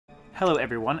Hello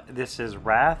everyone, this is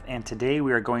Wrath, and today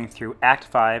we are going through Act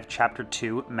 5, Chapter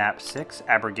 2, Map 6,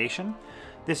 Abrogation.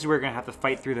 This is where you're going to have to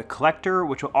fight through the Collector,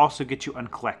 which will also get you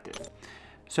uncollected.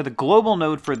 So the global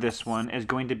node for this one is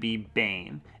going to be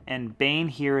Bane, and Bane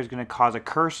here is going to cause a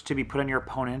curse to be put on your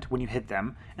opponent when you hit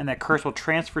them, and that curse will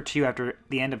transfer to you after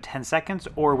the end of 10 seconds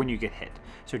or when you get hit.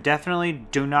 So definitely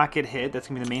do not get hit, that's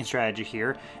going to be the main strategy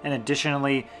here, and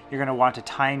additionally you're going to want to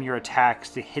time your attacks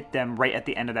to hit them right at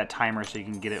the end of that timer so you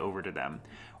can get it over to them.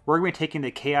 We're going to be taking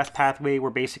the Chaos pathway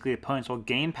where basically opponents will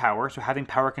gain power, so having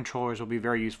power controllers will be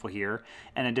very useful here,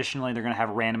 and additionally they're going to have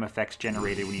random effects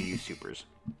generated when you use supers.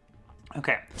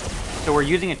 Okay, so we're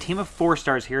using a team of 4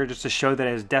 stars here just to show that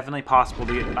it is definitely possible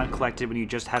to get uncollected when you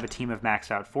just have a team of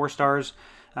maxed out 4 stars.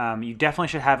 You definitely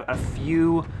should have a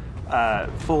few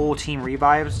full team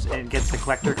revives against the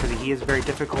Collector because he is very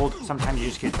difficult. Sometimes you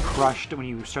just get crushed when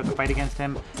you start the fight against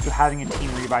him, so having a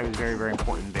team revive is very, very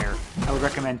important there. I would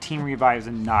recommend team revives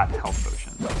and not health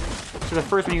potions. So the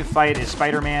first one you fight is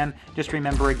Spider-Man. Just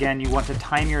remember again, you want to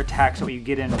time your attack so you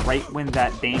get in right when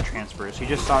that Bane transfers. So you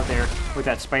just saw there with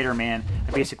that Spider-Man,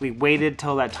 I basically waited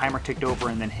till that timer ticked over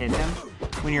and then hit him.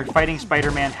 When you're fighting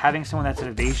Spider-Man, having someone that's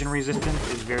evasion resistant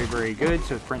is very, very good.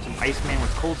 So for instance, Iceman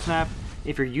with Cold Snap.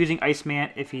 If you're using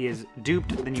Iceman, if he is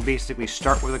duped, then you basically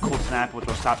start with a Cold Snap, which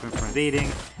will stop him from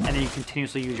evading, and then you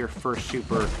continuously use your first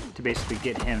super to basically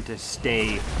get him to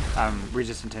stay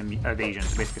resistant to evasion,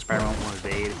 so basically Spider-Man won't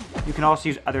evade. You can also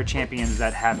use other champions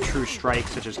that have true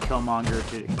strikes, such as Killmonger,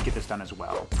 to get this done as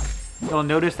well. You'll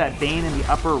notice that Bane in the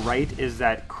upper right is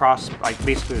that cross, like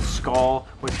basically the skull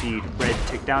with the red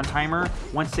tick down timer.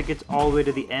 Once it gets all the way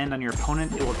to the end on your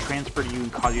opponent, it will transfer to you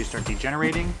and cause you to start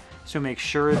degenerating. So make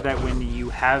sure that when you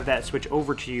have that switch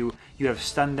over to you, you have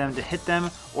stunned them to hit them,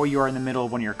 or you are in the middle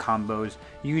of one of your combos.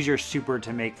 Use your super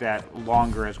to make that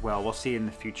longer as well. We'll see in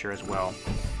the future as well.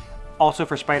 Also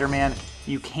for Spider-Man,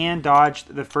 you can dodge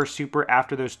the first super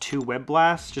after those 2 web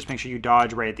blasts. Just make sure you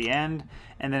dodge right at the end.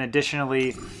 And then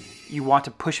additionally, you want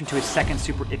to push him to his second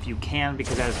super if you can,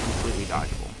 because that is completely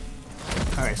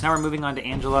dodgeable. Alright, so now we're moving on to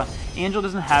Angela. Angela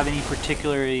doesn't have any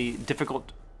particularly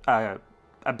difficult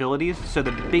abilities, so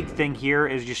the big thing here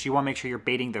is just you want to make sure you're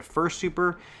baiting the first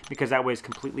super, because that way it's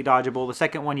completely dodgeable. The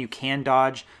second one you can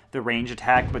dodge the range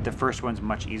attack, but the first one's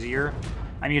much easier.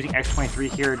 I'm using X23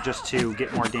 here just to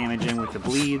get more damage in with the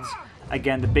bleeds.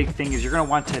 Again, the big thing is you're going to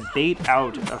want to bait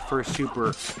out a first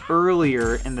super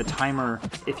earlier in the timer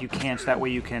if you can, so that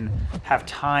way you can have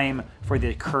time for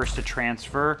the curse to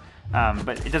transfer.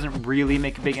 But it doesn't really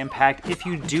make a big impact. If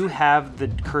you do have the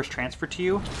curse transfer to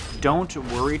you, don't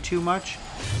worry too much.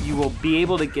 You will be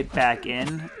able to get back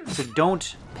in, so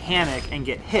don't panic and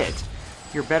get hit.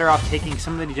 You're better off taking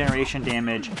some of the degeneration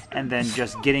damage and then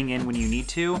just getting in when you need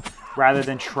to, rather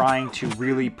than trying to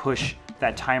really push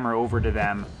that timer over to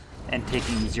them and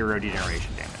taking 0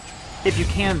 degeneration damage. If you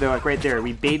can though, like right there,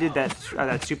 we baited that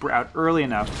super out early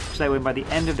enough so that way by the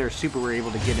end of their super we're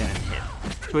able to get in and hit.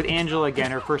 So with Angela,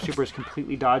 again, her first super is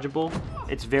completely dodgeable.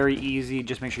 It's very easy,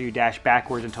 just make sure you dash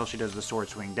backwards until she does the sword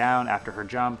swing down after her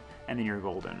jump, and then you're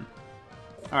golden.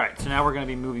 Alright, so now we're going to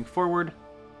be moving forward.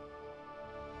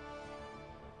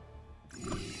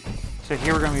 So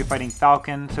here we're going to be fighting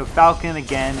Falcon. So Falcon,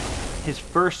 again, his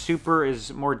first super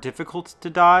is more difficult to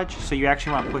dodge, so you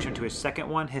actually want to push him to his second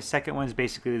one. His second one is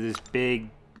basically this big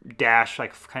dash,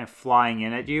 like kind of flying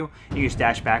in at you. You just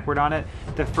dash backward on it.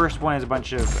 The first one is a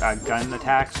bunch of gun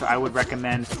attacks, so I would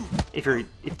recommend if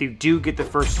you do get the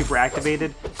first super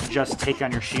activated, just take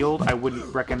on your shield. I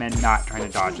wouldn't recommend not trying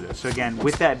to dodge this. So again,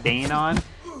 with that Bane on,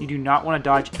 you do not want to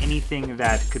dodge anything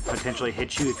that could potentially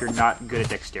hit you if you're not good at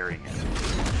dexterity it.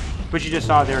 What you just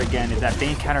saw there again is that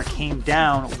Bane counter came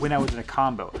down when I was in a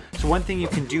combo. So one thing you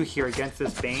can do here against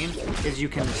this Bane is you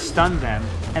can stun them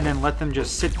and then let them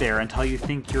just sit there until you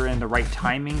think you're in the right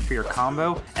timing for your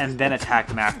combo, and then attack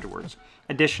them afterwards.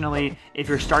 Additionally, if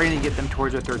you're starting to get them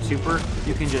towards their third super,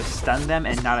 you can just stun them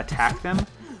and not attack them,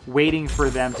 waiting for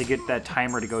them to get that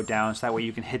timer to go down, so that way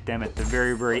you can hit them at the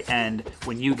very, very end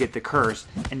when you get the curse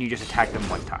and you just attack them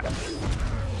one time.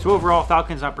 So overall,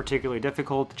 Falcon's not particularly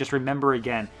difficult. Just remember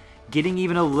again, getting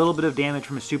even a little bit of damage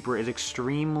from a super is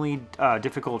extremely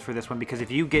difficult for this one, because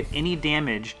if you get any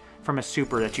damage from a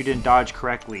super that you didn't dodge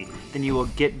correctly, then you will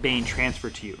get Bane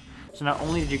transferred to you. So not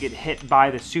only did you get hit by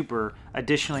the super,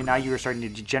 additionally now you are starting to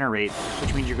degenerate,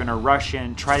 which means you're going to rush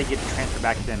in, try to get the transfer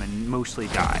back to them, and mostly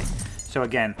die. So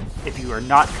again, if you are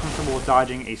not comfortable with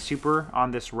dodging a super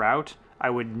on this route, I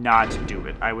would not do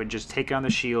it. I would just take on the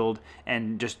shield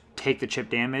and just take the chip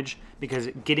damage, because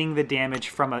getting the damage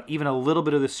from even a little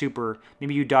bit of the super,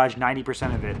 maybe you dodge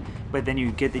 90% of it, but then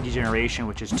you get the degeneration,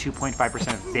 which is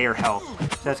 2.5% of their health.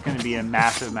 So that's going to be a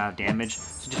massive amount of damage.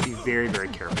 So just be very, very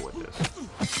careful with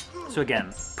this. So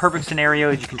again, perfect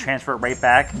scenario is you can transfer it right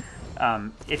back.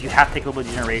 If you have to take a little bit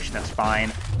of degeneration, that's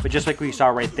fine. But just like we saw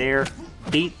right there,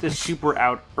 bait the super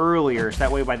out earlier, so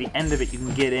that way by the end of it you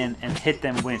can get in and hit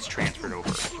them when it's transferred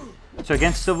over. So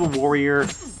against Civil Warrior,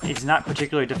 it's not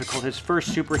particularly difficult. His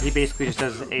first super, he basically just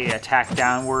does a attack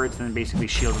downwards and then basically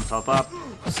shields himself up.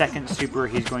 Second super,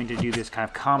 he's going to do this kind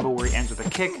of combo where he ends with a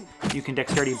kick. You can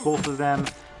dexterity both of them,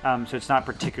 so it's not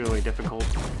particularly difficult.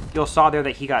 You'll saw there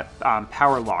that he got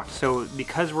power locked. So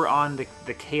because we're on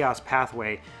the Chaos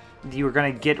pathway, you're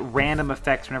going to get random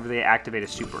effects whenever they activate a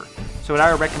super. So what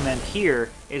I would recommend here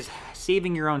is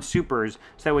saving your own supers,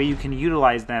 so that way you can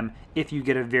utilize them if you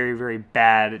get a very, very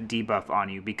bad debuff on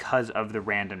you because of the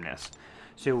randomness.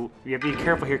 So you have to be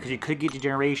careful here, because you could get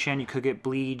degeneration, you could get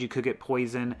bleed, you could get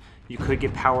poison, you could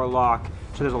get power lock.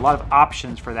 So there's a lot of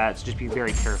options for that, so just be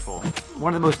very careful.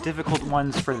 One of the most difficult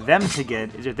ones for them to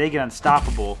get is if they get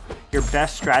unstoppable. Your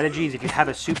best strategy is if you have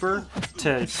a super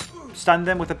to stun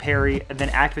them with a parry, and then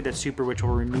activate that super, which will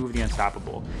remove the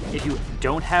unstoppable. If you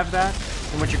don't have that,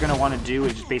 then what you're going to want to do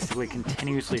is just basically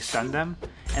continuously stun them,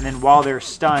 and then while they're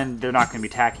stunned, they're not going to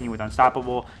be attacking you with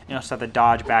unstoppable. You know, so have to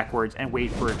dodge backwards and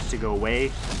wait for it to go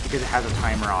away, because it has a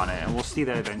timer on it, and we'll see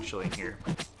that eventually here.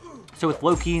 So with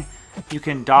Loki, you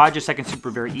can dodge a second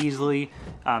super very easily.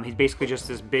 He's basically just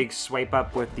this big swipe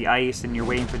up with the ice, and you're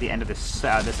waiting for the end of the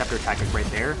scepter attack is right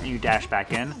there, and you dash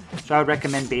back in. So I would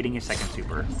recommend baiting his second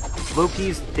super.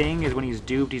 Loki's thing is when he's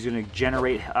duped, he's going to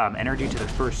generate energy to the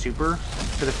first super.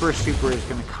 So the first super is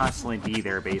going to constantly be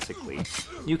there, basically.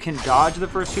 You can dodge the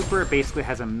first super. It basically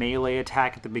has a melee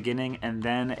attack at the beginning and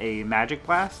then a magic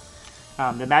blast.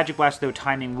 The Magic Blast, though,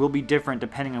 timing will be different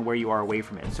depending on where you are away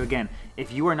from it. So again,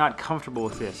 if you are not comfortable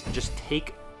with this, just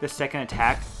take the second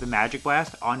attack, the Magic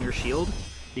Blast, on your shield,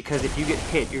 because if you get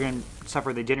hit, you're going to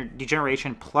suffer the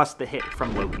degeneration plus the hit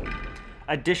from Loki.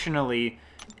 Additionally,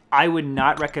 I would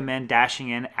not recommend dashing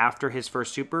in after his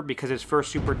first super, because his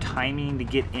first super timing to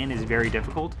get in is very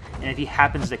difficult, and if he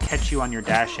happens to catch you on your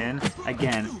dash in,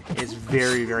 again, it's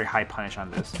very, very high punish on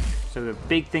this. So the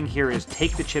big thing here is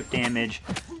take the chip damage.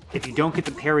 If you don't get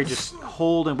the parry, just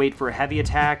hold and wait for a heavy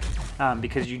attack,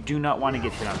 because you do not want to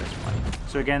get hit on this one.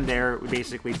 So again, there, we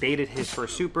basically baited his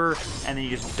first super, and then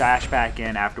you just dash back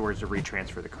in afterwards to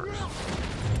retransfer the curse.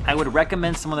 I would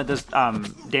recommend someone that does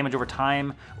damage over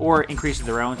time or increases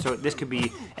their own. So this could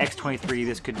be X-23,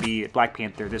 this could be Black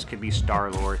Panther, this could be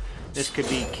Star-Lord, this could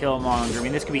be Killmonger. I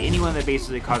mean, this could be anyone that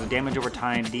basically causes damage over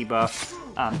time, debuff,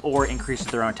 or increases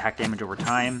their own attack damage over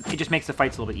time. It just makes the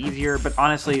fights a little bit easier. But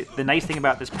honestly, the nice thing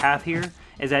about this path here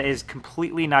is that it is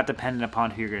completely not dependent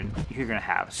upon who you're gonna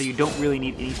have. So you don't really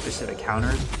need any specific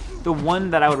counters. The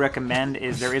one that I would recommend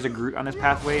is there is a Groot on this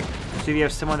pathway. So if you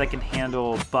have someone that can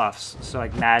handle buffs, so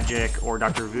like Magic or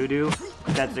Dr. Voodoo,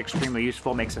 that's extremely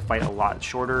useful, makes the fight a lot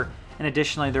shorter. And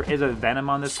additionally, there is a Venom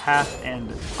on this path,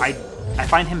 and I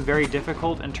find him very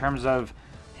difficult in terms of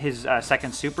his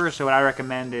second super. So what I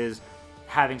recommend is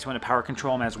having someone to power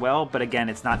control him as well, but again,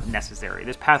 it's not necessary.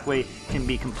 This pathway can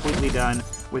be completely done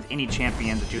with any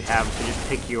champions that you have, so just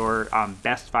pick your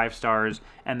best 5 stars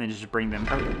and then just bring them,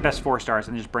 or best 4 stars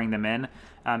and just bring them in,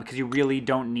 because you really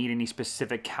don't need any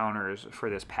specific counters for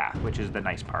this path, which is the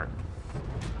nice part.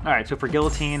 Alright, so for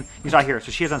Guillotine, you saw here,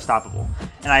 so she is unstoppable,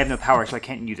 and I have no power, so I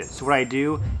can't use it. So what I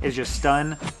do is just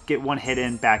stun, get 1 hit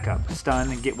in, back up.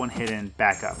 Stun, get 1 hit in,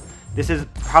 back up. This is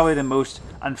probably the most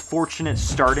unfortunate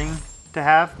starting to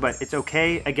have, but it's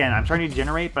okay. Again, I'm starting to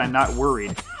degenerate, but I'm not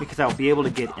worried because I'll be able to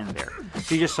get in there.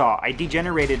 So you just saw, I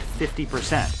degenerated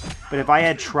 50%, but if I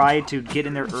had tried to get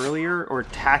in there earlier or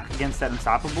attack against that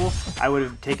unstoppable, I would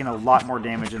have taken a lot more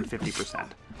damage than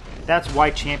 50%. That's why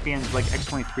champions like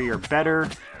X-23 are better,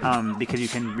 because you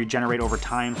can regenerate over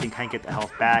time, so you can kind of get the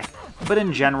health back. But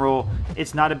in general,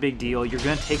 it's not a big deal. You're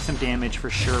going to take some damage for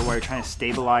sure while you're trying to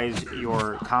stabilize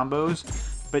your combos,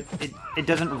 but it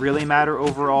doesn't really matter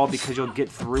overall because you'll get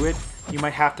through it. You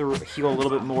might have to heal a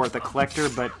little bit more at the collector,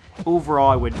 but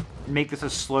overall I would make this a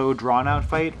slow, drawn-out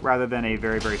fight rather than a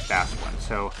very, very fast one.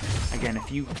 So again,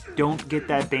 if you don't get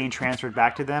that Bane transferred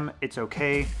back to them, it's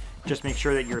okay. Just make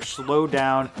sure that you're slowed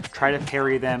down, try to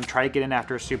parry them, try to get in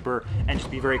after a super, and just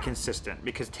be very consistent,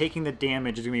 because taking the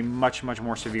damage is going to be much, much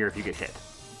more severe if you get hit.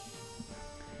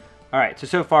 Alright,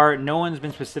 so far, no one's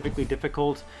been specifically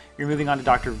difficult. You're moving on to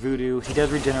Dr. Voodoo. He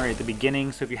does regenerate at the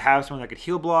beginning, so if you have someone that could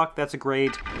heal block, that's a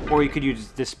great. Or you could use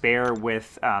Despair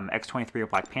with X-23 or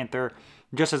Black Panther.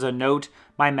 Just as a note,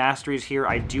 my masteries here,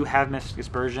 I do have Mystic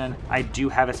Dispersion, I do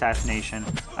have Assassination,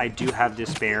 I do have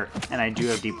Despair, and I do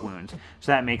have Deep Wounds.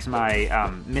 So that makes my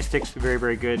Mystics very,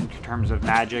 very good in terms of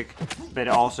magic, but it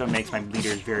also makes my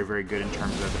Bleeders very, very good in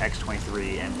terms of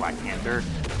X-23 and Black Panther.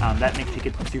 That makes me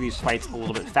get through these fights a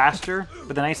little bit faster,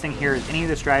 but the nice thing here is any of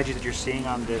the strategies that you're seeing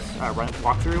on this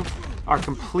walkthrough are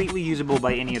completely usable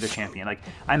by any other champion. Like,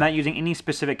 I'm not using any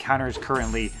specific counters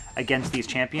currently against these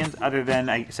champions, other than,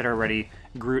 I said already,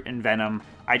 Groot and Venom.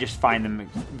 I just find them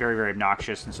very, very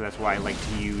obnoxious, and so that's why I like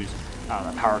to use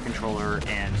a power controller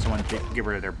and someone to get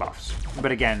rid of their buffs.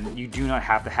 But again, you do not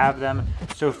have to have them.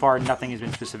 So far, nothing has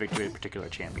been specific to a particular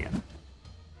champion.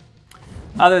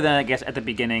 Other than, I guess, at the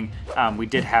beginning, we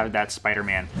did have that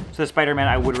Spider-Man. So the Spider-Man,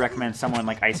 I would recommend someone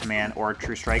like Iceman or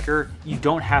True Striker. You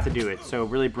don't have to do it. So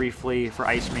really briefly, for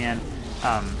Iceman,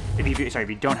 if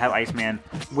you don't have Iceman,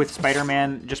 with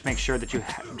Spider-Man, just make sure that you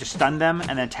just stun them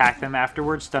and then attack them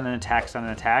afterwards. Stun and attack, stun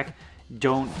and attack.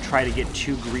 Don't try to get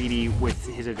too greedy with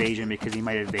his evasion because he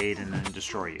might evade and then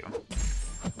destroy you.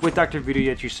 With Dr. Voodoo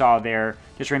that you saw there,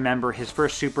 just remember his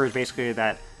first super is basically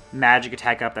that magic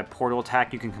attack up, that portal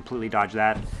attack. You can completely dodge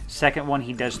that. Second one,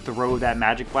 he does throw that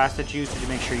magic blast at you, so to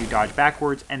make sure you dodge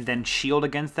backwards and then shield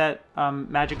against that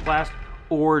magic blast,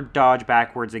 or dodge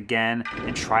backwards again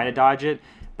and try to dodge it.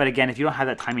 But again, if you don't have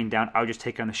that timing down, I would just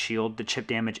take on the shield. The chip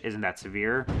damage isn't that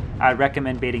severe. I'd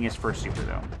recommend baiting his first super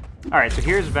though. Alright, so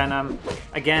here's Venom.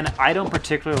 Again, I don't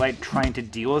particularly like trying to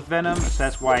deal with Venom, so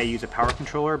that's why I use a power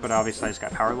controller, but obviously I just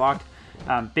got power locked.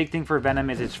 Big thing for Venom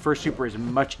is his first super is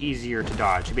much easier to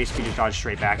dodge. He basically just dodges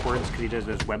straight backwards because he does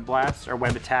those web blasts, or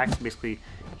web attacks. Basically,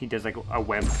 he does like a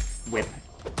web whip,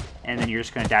 and then you're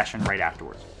just going to dash in right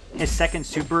afterwards. His second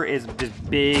super is this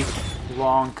big,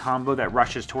 long combo that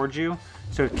rushes towards you,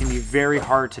 so it can be very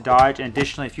hard to dodge. And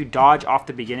additionally, if you dodge off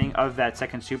the beginning of that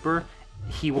second super,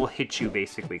 he will hit you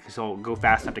basically because he'll go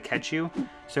fast enough to catch you.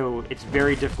 So it's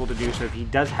very difficult to do. So if he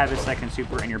does have his second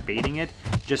super and you're baiting it,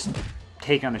 just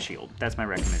take on the shield. That's my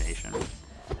recommendation.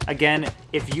 Again,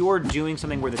 if you are doing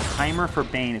something where the timer for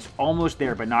Bane is almost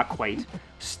there but not quite,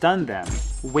 stun them.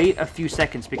 Wait a few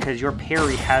seconds because your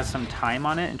parry has some time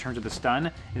on it in terms of the stun,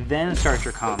 then start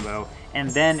your combo, and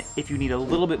then if you need a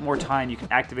little bit more time, you can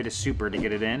activate a super to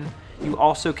get it in. You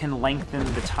also can lengthen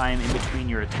the time in between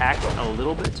your attacks a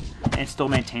little bit and still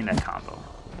maintain that combo.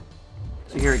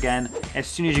 So here again, as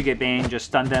soon as you get Bane, just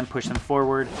stun them, push them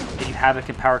forward. If you have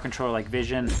a power controller like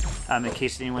Vision, in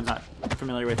case anyone's not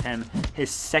familiar with him,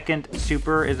 his second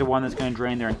super is the one that's going to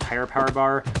drain their entire power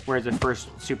bar, whereas the first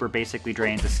super basically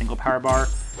drains a single power bar.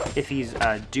 If he's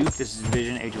duped, this is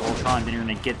Vision, Age of Ultron, then you're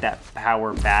going to get that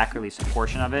power back, or at least a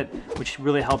portion of it, which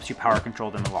really helps you power control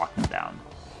them and lock them down.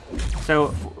 So,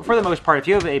 for the most part, if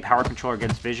you have a power controller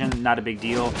against Vision, not a big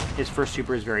deal. His first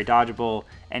super is very dodgeable,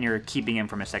 and you're keeping him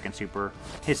from his second super.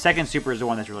 His second super is the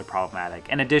one that's really problematic.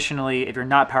 And additionally, if you're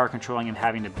not power controlling him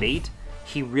having to bait,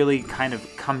 he really kind of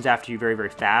comes after you very, very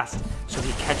fast. So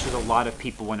he catches a lot of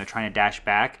people when they're trying to dash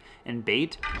back and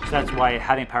bait. So that's why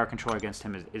having power control against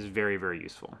him is very, very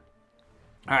useful.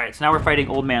 Alright, so now we're fighting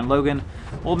Old Man Logan.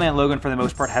 Old Man Logan, for the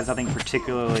most part, has nothing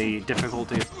particularly difficult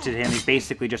to him. He's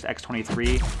basically just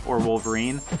X-23 or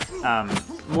Wolverine.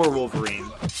 More Wolverine.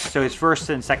 So his first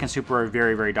and second super are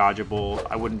very, very dodgeable.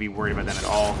 I wouldn't be worried about them at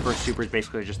all. First super is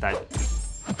basically just that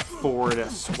forward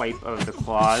swipe of the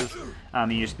claws.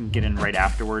 You just can get in right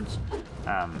afterwards.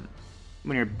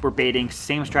 When we're baiting,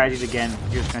 same strategies again.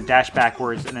 You're just going to dash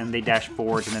backwards, and then they dash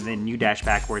forwards, and then you dash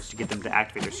backwards to get them to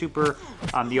activate their super.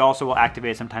 You also will activate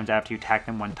it sometimes after you attack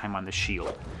them one time on the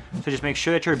shield. So just make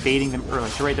sure that you're baiting them early.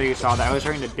 So right there you saw that I was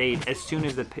starting to bait as soon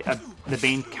as the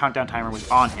Bane countdown timer was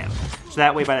on him. So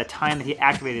that way by the time that he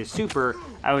activated his super,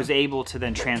 I was able to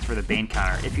then transfer the Bane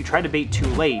counter. If you try to bait too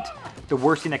late, the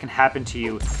worst thing that can happen to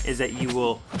you is that you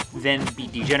will then be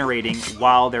degenerating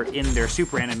while they're in their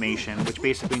super animation, which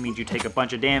basically means you take a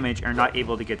bunch of damage and are not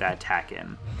able to get that attack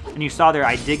in. And you saw there,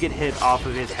 I did get hit off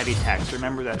of his heavy attack. So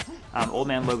remember that Old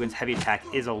Man Logan's heavy attack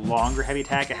is a longer heavy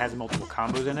attack. It has multiple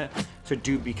combos in it, so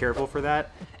do be careful for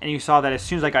that. And you saw that as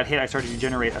soon as I got hit, I started to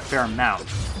generate a fair amount.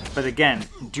 But again,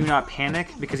 do not panic,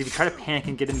 because if you try to panic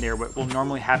and get in there, what will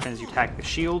normally happen is you attack the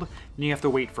shield, then you have to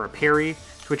wait for a parry.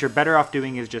 So what you're better off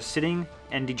doing is just sitting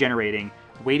and degenerating,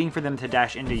 waiting for them to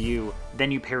dash into you,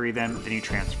 then you parry them, then you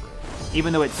transfer.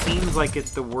 Even though it seems like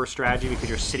it's the worst strategy because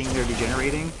you're sitting there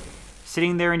degenerating,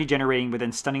 Sitting there and degenerating, but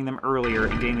then stunning them earlier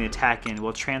and getting the attack in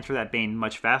will transfer that Bane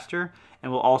much faster,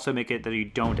 and will also make it that you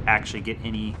don't actually get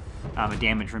any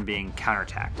damage from being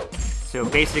counterattacked. So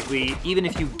basically, even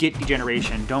if you get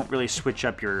degeneration, don't really switch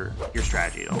up your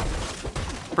strategy at all.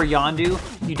 For Yondu,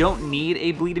 you don't need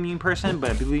a bleed immune person,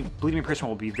 but a bleed immune person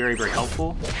will be very, very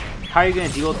helpful. How you're going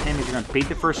to deal with him is you're going to bait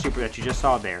the first super that you just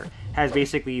saw there. Has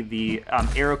basically the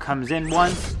arrow comes in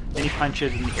once, then he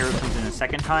punches, and the arrow comes in a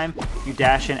second time. You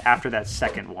dash in after that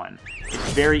second one.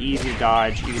 It's very easy to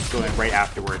dodge. You just go in right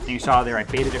afterwards. And you saw there I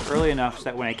baited it early enough so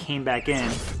that when I came back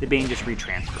in, the Bane just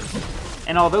retransferred.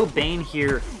 And although Bane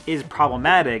here is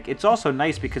problematic, it's also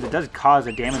nice because it does cause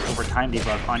a damage over time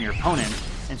debuff on your opponent,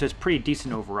 and so it's pretty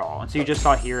decent overall. And so you just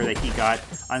saw here that he got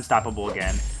unstoppable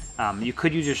again. You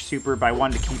could use your super, but I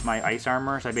wanted to keep my ice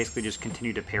armor, so I basically just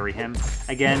continued to parry him.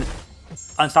 Again,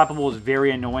 unstoppable is very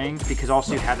annoying because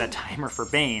also you have that timer for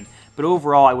Bane, but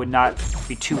overall I would not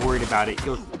be too worried about it.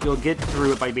 You'll get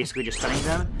through it by basically just stunning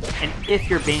them, and if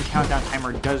your Bane countdown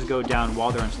timer does go down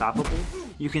while they're unstoppable,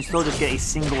 you can still just get a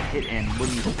single hit in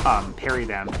when you parry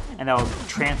them, and that'll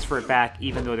transfer it back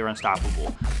even though they're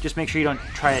unstoppable. Just make sure you don't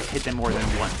try to hit them more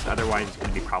than once, otherwise it's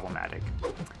going to be problematic.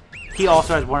 He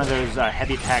also has one of those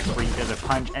heavy attacks where he does a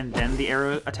punch and then the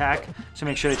arrow attack, so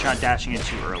make sure that you're not dashing in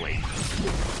too early.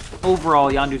 Overall,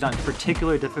 Yondu's not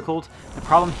particularly difficult. The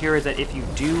problem here is that if you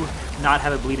do not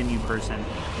have a bleed immune person,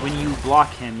 when you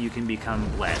block him, you can become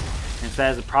bled. And so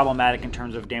that is problematic in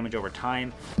terms of damage over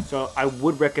time. So I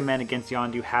would recommend against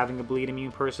Yondu having a bleed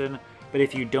immune person, but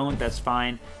if you don't, that's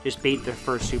fine. Just bait the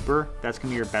first super. That's going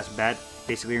to be your best bet.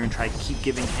 Basically, you're going to try to keep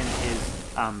giving him his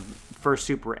first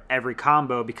super every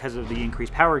combo because of the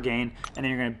increased power gain, and then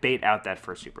you're going to bait out that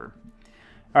first super.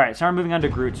 Alright, so now we're moving on to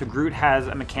Groot. So Groot has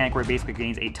a mechanic where he basically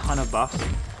gains a ton of buffs.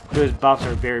 Those buffs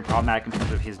are very problematic in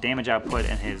terms of his damage output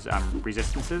and his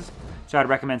resistances. So I'd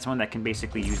recommend someone that can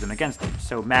basically use them against him.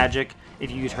 So Magic, if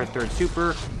you use her third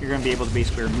super, you're going to be able to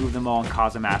basically remove them all and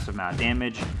cause a massive amount of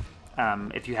damage.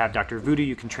 If you have Dr. Voodoo,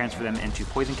 you can transfer them into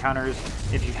poison counters.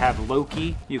 If you have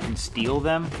Loki, you can steal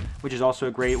them, which is also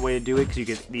a great way to do it because you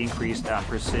get the increased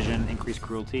precision, increased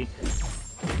cruelty.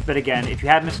 But again, if you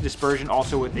have Mystic Dispersion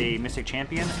also with a Mystic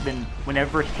Champion, then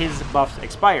whenever his buffs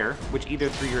expire, which either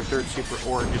through your third super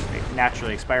or just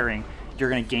naturally expiring, you're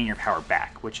going to gain your power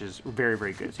back, which is very,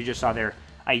 very good. So you just saw there,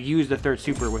 I used the third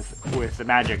super with the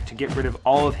Magic to get rid of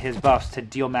all of his buffs to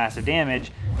deal massive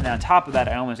damage, and then on top of that,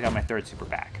 I almost got my third super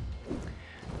back.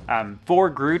 For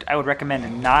Groot, I would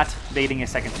recommend not baiting his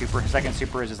second super. His second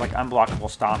super is his like unblockable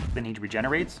stomp, then he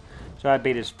regenerates. So I'd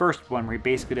bait his first one where he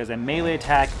basically does a melee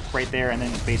attack right there, and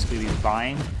then just basically these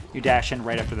vines. You dash in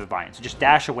right after the vine. So just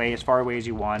dash away as far away as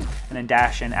you want, and then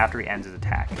dash in after he ends his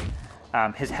attack.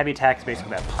 His heavy attack is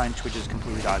basically that punch, which is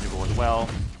completely dodgeable as well.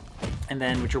 And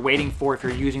then what you're waiting for, if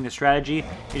you're using the strategy,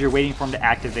 is you're waiting for him to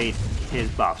activate his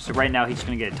buffs. So right now he's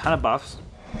going to get a ton of buffs.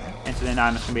 And so then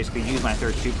I'm just going to basically use my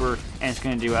third super, and it's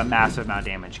going to do a massive amount of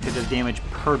damage, because it does damage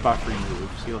per buff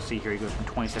removed. So you'll see here he goes from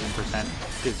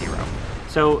 27% to 0.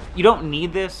 So you don't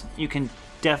need this. You can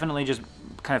definitely just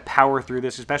kind of power through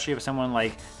this, especially if someone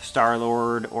like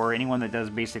Star-Lord or anyone that does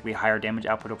basically higher damage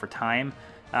output over time.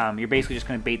 You're basically just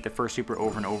going to bait the first super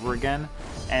over and over again,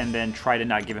 and then try to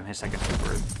not give him his second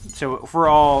super. So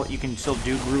overall, you can still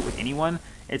do Groot with anyone.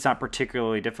 It's not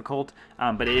particularly difficult,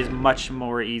 but it is much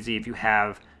more easy if you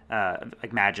have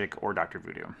like Magic or Dr.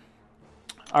 Voodoo.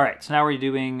 Alright, so now we're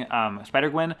doing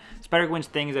Spider-Gwen. Spider-Gwen's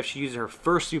thing is if she uses her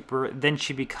first super, then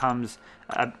she becomes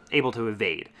able to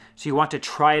evade. So you want to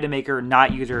try to make her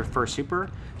not use her first super,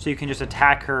 so you can just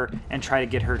attack her and try to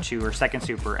get her to her second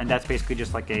super, and that's basically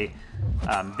just like a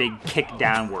big kick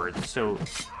downwards. So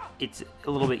it's a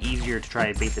little bit easier to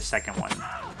try to bait the second one.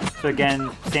 So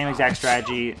again, same exact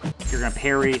strategy. You're going to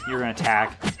parry, you're going to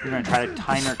attack, you're going to try to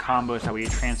time your combos that way you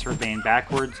transfer Bane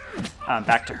backwards,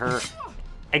 back to her.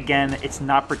 Again, it's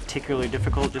not particularly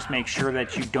difficult. Just make sure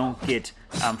that you don't get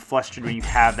flustered when you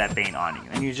have that Bane on you.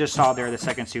 And you just saw there the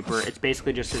second super. It's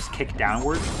basically just this kick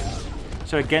downwards.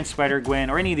 So against Spider-Gwen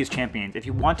or any of these champions, if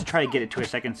you want to try to get it to a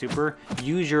second super,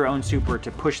 use your own super to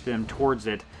push them towards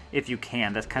it if you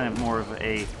can. That's kind of more of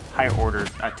a higher order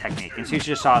technique. And so you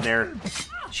just saw there,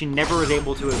 she never was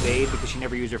able to evade because she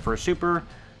never used her first super.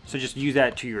 So just use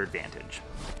that to your advantage.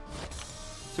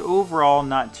 So overall,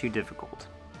 not too difficult.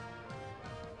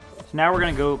 So now we're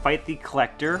going to go fight the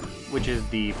Collector, which is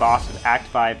the boss of Act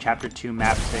 5, Chapter 2,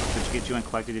 Map 6, which gets you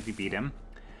uncollected if you beat him.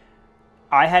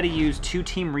 I had to use 2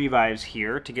 team revives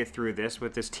here to get through this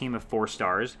with this team of 4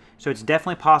 stars. So it's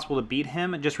definitely possible to beat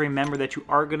him. Just remember that you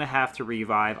are going to have to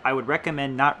revive. I would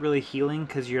recommend not really healing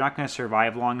because you're not going to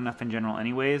survive long enough in general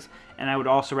anyways. And I would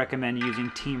also recommend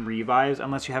using team revives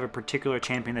unless you have a particular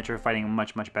champion that you're fighting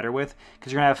much, much better with,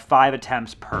 because you're going to have 5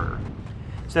 attempts per.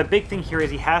 So the big thing here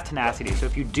is he has tenacity, so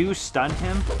if you do stun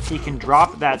him, he can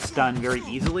drop that stun very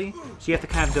easily. So you have to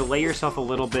kind of delay yourself a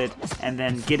little bit and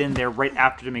then get in there right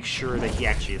after to make sure that he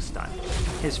actually is stunned.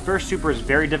 His first super is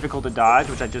very difficult to dodge,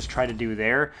 which I just tried to do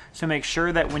there. So make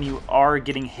sure that when you are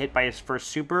getting hit by his first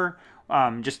super,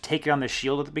 just take it on the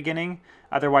shield at the beginning.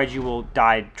 Otherwise you will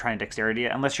die trying dexterity,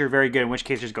 unless you're very good, in which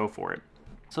case just go for it.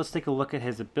 So let's take a look at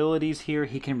his abilities here.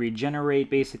 He can regenerate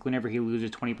basically whenever he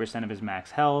loses 20% of his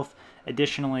max health.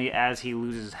 Additionally, as he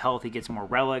loses health, he gets more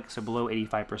relics. So below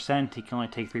 85%, he can only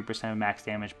take 3% of max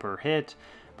damage per hit.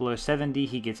 Below 70,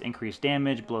 he gets increased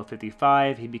damage. Below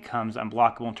 55, he becomes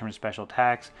unblockable in terms of special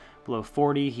attacks. Below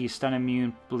 40, he's stun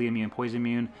immune, bleed immune, poison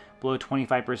immune. Below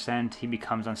 25%, he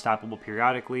becomes unstoppable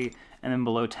periodically. And then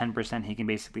below 10%, he can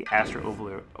basically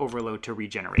Astral Overload to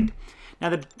regenerate. Now,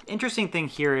 the interesting thing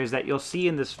here is that you'll see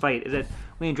in this fight is that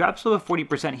when he drops below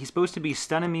 40%, he's supposed to be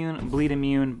stun immune, bleed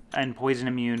immune, and poison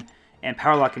immune, and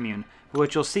power lock immune. But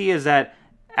what you'll see is that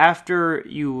after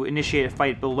you initiate a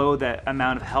fight below that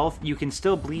amount of health, you can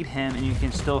still bleed him and you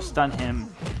can still stun him.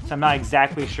 So I'm not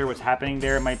exactly sure what's happening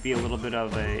there. It might be a little bit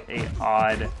of a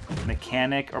odd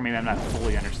mechanic, or maybe I'm not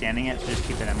fully understanding it, so just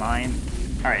keep that in mind.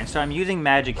 Alright, and so I'm using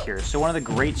magic here. So one of the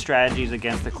great strategies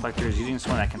against the collector is using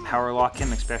someone that can power lock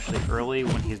him, especially early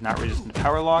when he's not resistant to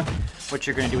power lock. What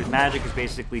you're going to do with magic is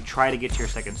basically try to get to your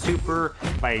second super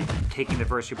by taking the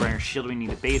first super on your shield when you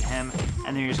need to bait him,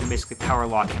 and then you're just going to basically power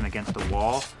lock him against the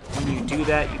wall. When you do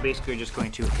that, you basically are just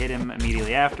going to hit him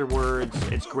immediately afterwards.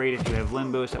 It's great if you have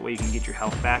limbo, so that way you can get your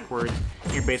health backwards.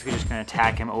 You're basically just going to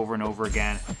attack him over and over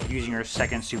again, using your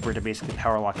second super to basically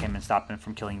power lock him and stop him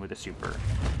from killing you with a super.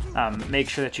 Make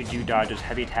sure that you do dodge those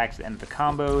heavy attacks at the end of the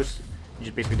combos. You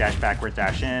just basically dash backwards,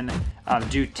 dash in.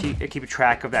 Keep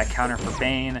track of that counter for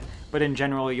Bane, but in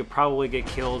general, you'll probably get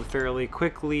killed fairly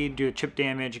quickly due to chip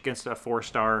damage against a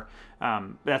 4-star.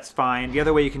 That's fine. The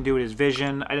other way you can do it is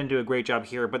Vision. I didn't do a great job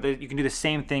here, but you can do the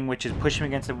same thing, which is push him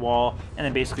against a wall, and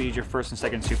then basically use your first and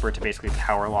second super to basically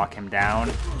power lock him down.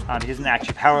 He doesn't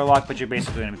actually power lock, but you're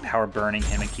basically going to be power burning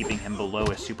him and keeping him below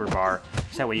a super bar,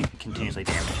 so that way you can continuously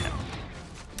damage him.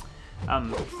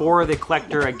 For the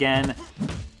collector, again,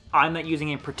 I'm not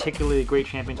using a particularly great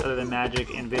champions other than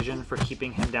Magic and Vision for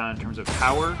keeping him down in terms of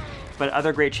power, but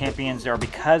other great champions are,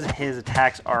 because his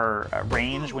attacks are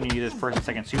ranged when you use his first and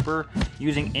second super,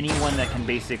 using anyone that can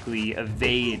basically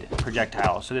evade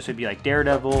projectiles. So this would be like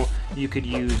Daredevil. You could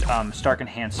use Stark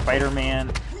Enhanced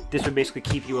Spider-Man. This would basically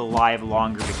keep you alive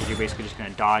longer because you're basically just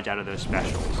going to dodge out of those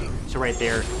specials. So right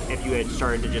there, if you had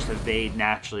started to just evade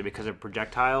naturally because of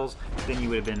projectiles, then you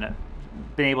would have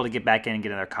been able to get back in and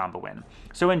get another combo win.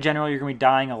 So in general, you're going to be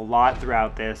dying a lot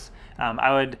throughout this.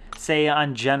 I would say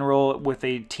on general, with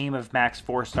a team of max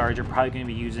 4 stars, you're probably going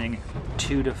to be using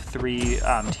 2 to 3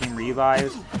 team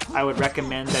revives. I would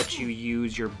recommend that you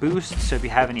use your boosts. So if you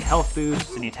have any health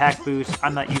boosts, any attack boosts,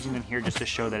 I'm not using them here just to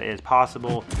show that it is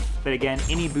possible. But again,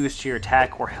 any boost to your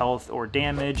attack or health or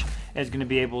damage is going to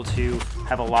be able to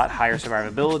have a lot higher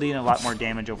survivability and a lot more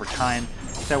damage over time.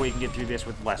 So that way you can get through this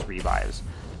with less revives.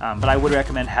 But I would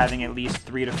recommend having at least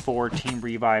 3 to 4 team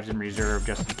revives in reserve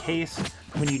just in case.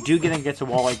 When you do get against a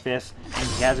wall like this, and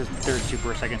he has his third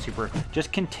super or second super,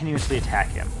 just continuously attack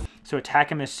him. So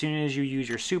attack him as soon as you use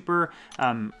your super,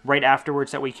 right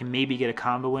afterwards, that way you can maybe get a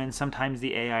combo win. Sometimes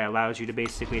the AI allows you to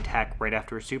basically attack right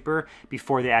after a super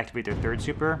before they activate their third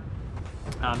super.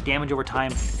 Damage over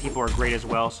time, people are great as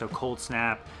well, so Cold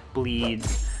Snap,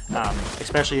 bleeds,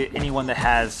 especially anyone that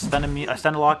has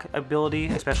stun lock ability,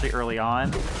 especially early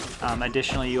on.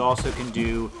 Additionally, you also can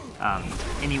do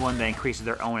anyone that increases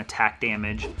their own attack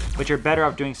damage, but you're better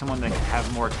off doing someone that can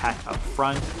have more attack up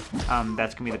front.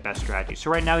 That's going to be the best strategy.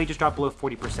 So right now he just dropped below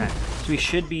 40%, so he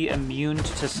should be immune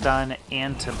to stun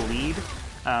and to bleed.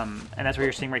 And that's what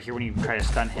you're seeing right here. When you try to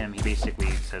stun him, he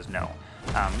basically says no.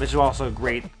 This is also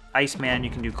great. Iceman, you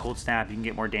can do Cold Snap, you can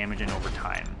get more damage in over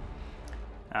time.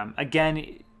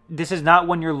 Again, this is not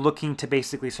when you're looking to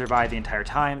basically survive the entire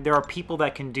time. There are people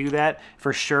that can do that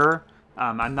for sure,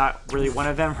 I'm not really one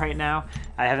of them right now.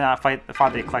 I have not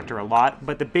fought the Collector a lot,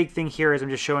 but the big thing here is I'm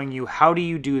just showing you how do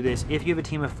you do this if you have a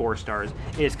team of 4 stars.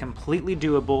 It is completely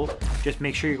doable. Just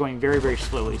make sure you're going very, very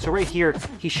slowly. So right here,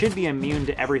 he should be immune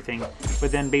to everything,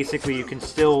 but then basically you can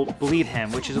still bleed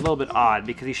him, which is a little bit odd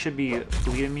because he should be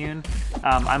bleed immune.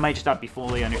 I might just not be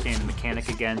fully understanding the mechanic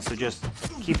again, so just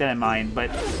keep that in mind. But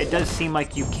it does seem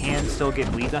like you can still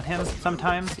get bleeds on him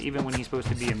sometimes, even when he's supposed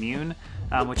to be immune,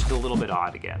 which is a little bit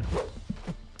odd again.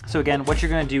 So again, what you're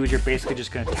going to do is you're basically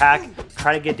just going to attack,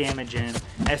 try to get damage in.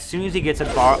 As soon as he gets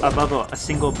above a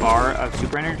single bar of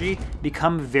super energy,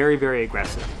 become very, very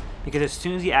aggressive. Because as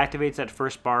soon as he activates that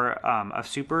first bar of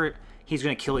super, he's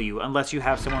going to kill you, unless you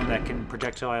have someone that can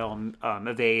projectile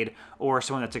evade, or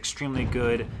someone that's extremely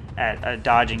good at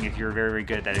dodging if you're very, very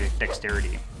good at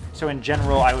dexterity. So in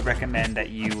general, I would recommend that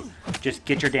you just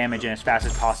get your damage in as fast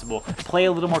as possible. Play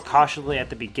a little more cautiously at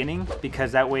the beginning,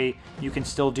 because that way you can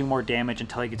still do more damage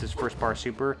until he gets his first bar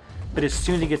super. But as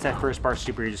soon as he gets that first bar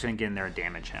super, you're just going to get in there and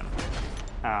damage him.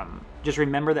 Just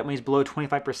remember that when he's below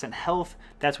 25% health,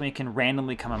 that's when he can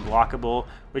randomly come unblockable,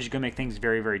 which is going to make things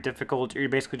very, very difficult. You're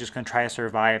basically just going to try to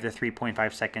survive the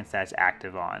 3.5 seconds that's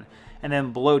active on. And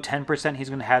then below 10%, he's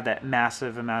going to have that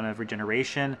massive amount of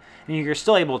regeneration, and you're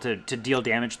still able to deal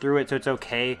damage through it, so it's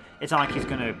okay. It's not like he's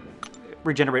going to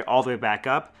regenerate all the way back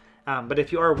up. But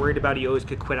if you are worried about it, you always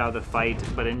could quit out of the fight,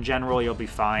 but in general, you'll be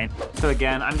fine. So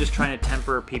again, I'm just trying to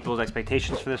temper people's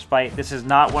expectations for this fight. This is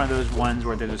not one of those ones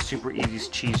where there's a super easy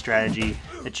cheese strategy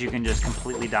that you can just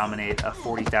completely dominate a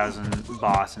 40,000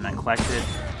 boss and then collect it.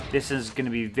 This is going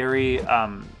to be very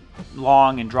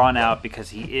long and drawn out because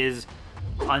he is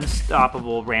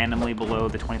unstoppable randomly below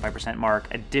the 25% mark.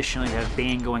 Additionally, you have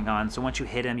Bane going on, so once you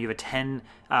hit him, you have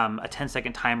a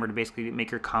 10-second timer to basically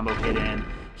make your combo hit in.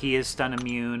 He is stun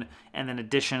immune, and then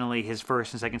additionally, his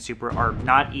first and second super are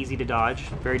not easy to dodge,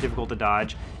 very difficult to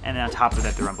dodge, and then on top of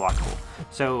that, they're unblockable.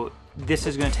 So this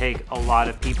is going to take a lot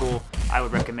of people. I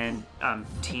would recommend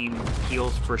team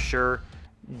heals for sure.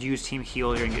 Use team heal,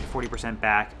 you're going to get 40%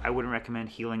 back. I wouldn't recommend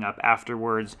healing up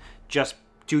afterwards. Just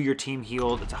do your team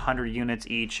heal. It's 100 units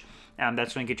each.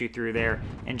 That's going to get you through there.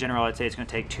 In general, I'd say it's going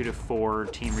to take 2 to 4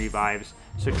 team revives.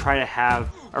 So try to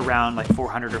have around like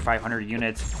 400 or 500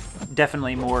 units.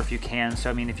 Definitely more if you can. So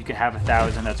I mean, if you could have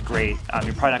 1,000, that's great.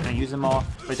 You're probably not going to use them all,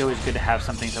 but it's always good to have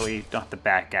something so we don't have to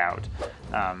back out.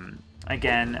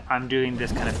 Again, I'm doing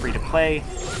this kind of free to play,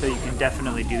 so you can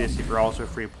definitely do this if you're also a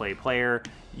free to play player.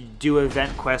 Do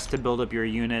event quests to build up your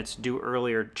units, do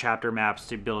earlier chapter maps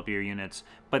to build up your units,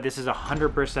 but this is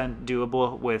 100%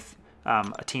 doable with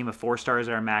a team of 4 stars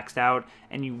that are maxed out,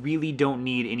 and you really don't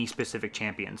need any specific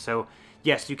champion. So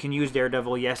yes, you can use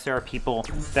Daredevil. Yes, there are people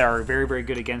that are very, very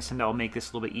good against him that will make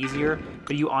this a little bit easier,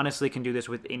 but you honestly can do this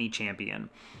with any champion.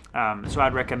 So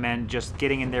I'd recommend just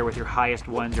getting in there with your highest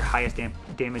ones, your highest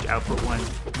damage output ones,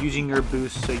 using your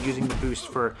boost, so using the boost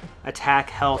for attack,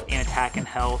 health, and attack and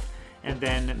health, and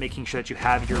then making sure that you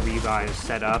have your revives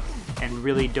set up, and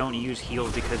really don't use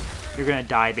heals because you're going to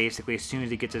die basically as soon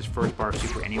as he gets his first bar of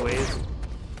super anyways.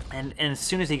 And as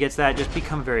soon as he gets that, just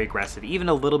become very aggressive. Even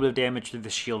a little bit of damage to the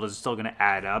shield is still going to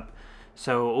add up.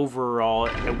 So overall,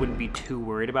 I wouldn't be too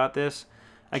worried about this.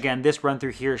 Again, this run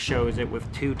through here shows it with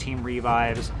 2 team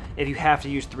revives. If you have to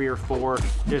use 3 or 4,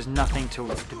 there's nothing to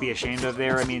be ashamed of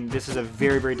there. I mean, this is a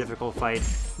very, very difficult fight.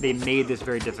 They made this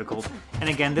very difficult. And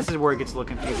again, this is where it gets a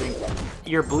little confusing.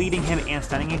 You're bleeding him and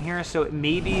stunning him here, so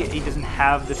maybe he doesn't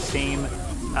have the same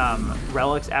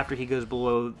relics after he goes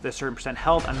below the certain percent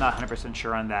health. I'm not 100%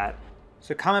 sure on that.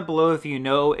 So comment below if you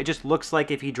know. It just looks like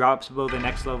if he drops below the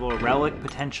next level of relic,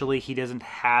 potentially he doesn't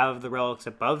have the relics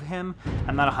above him.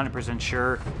 I'm not 100%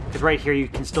 sure, because right here you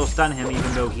can still stun him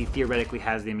even though he theoretically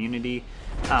has the immunity.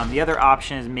 The other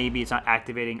option is maybe it's not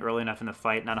activating early enough in the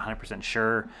fight, not 100%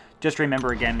 sure. Just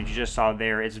remember again, as you just saw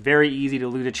there, it's very easy to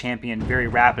lose a champion very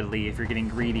rapidly if you're getting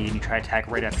greedy and you try to attack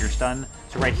right after you're stunned.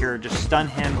 So right here, just stun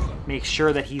him, make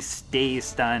sure that he stays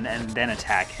stunned, and then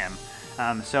attack him.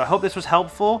 So I hope this was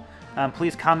helpful.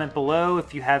 Please comment below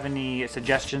if you have any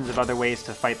suggestions of other ways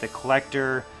to fight the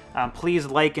Collector. Please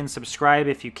like and subscribe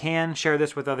if you can. Share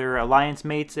this with other Alliance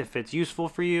mates if it's useful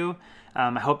for you.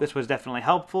 I hope this was definitely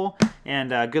helpful,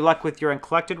 and good luck with your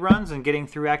uncollected runs and getting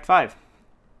through Act 5.